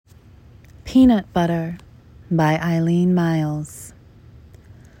Peanut Butter by Eileen Myles.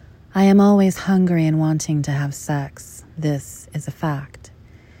 I am always hungry and wanting to have sex. This is a fact.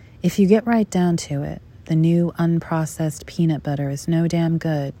 If you get right down to it, the new unprocessed peanut butter is no damn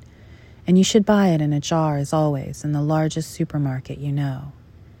good, and you should buy it in a jar as always in the largest supermarket you know.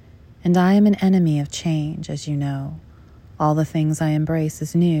 And I am an enemy of change, as you know. All the things I embrace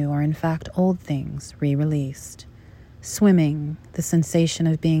as new are in fact old things re-released. Swimming, the sensation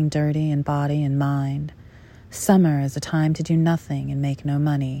of being dirty in body and mind. Summer is a time to do nothing and make no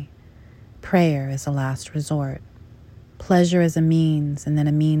money. Prayer is a last resort. Pleasure is a means, and then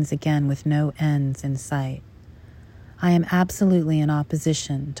a means again with no ends in sight. I am absolutely in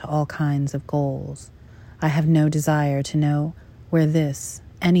opposition to all kinds of goals. I have no desire to know where this,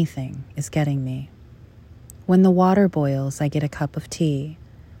 anything, is getting me. When the water boils, I get a cup of tea.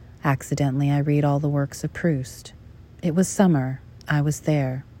 Accidentally, I read all the works of Proust. It was summer. I was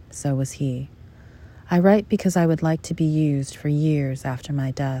there. So was he. I write because I would like to be used for years after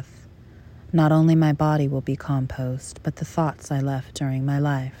my death. Not only my body will be compost, but the thoughts I left during my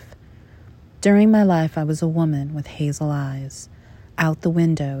life. During my life, I was a woman with hazel eyes. Out the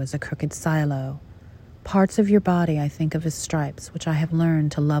window is a crooked silo. Parts of your body I think of as stripes, which I have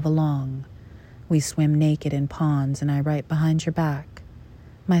learned to love along. We swim naked in ponds, and I write behind your back.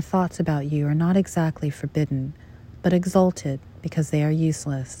 My thoughts about you are not exactly forbidden, but exalted because they are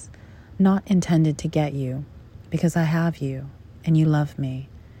useless, not intended to get you, because I have you, and you love me.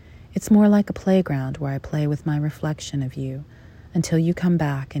 It's more like a playground where I play with my reflection of you, until you come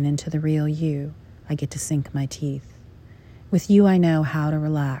back and into the real you, I get to sink my teeth. With you I know how to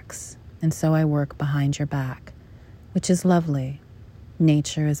relax, and so I work behind your back, which is lovely.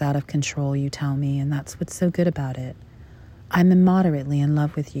 Nature is out of control, you tell me, and that's what's so good about it. I'm immoderately in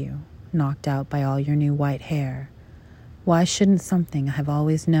love with you, knocked out by all your new white hair. Why shouldn't something I have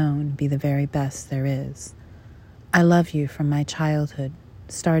always known be the very best there is? I love you from my childhood,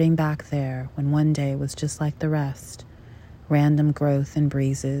 starting back there when one day was just like the rest. Random growth and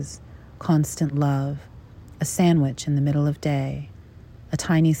breezes, constant love, a sandwich in the middle of day, a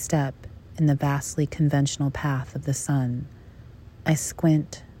tiny step in the vastly conventional path of the sun. I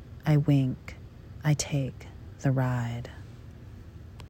squint, I wink, I take the ride.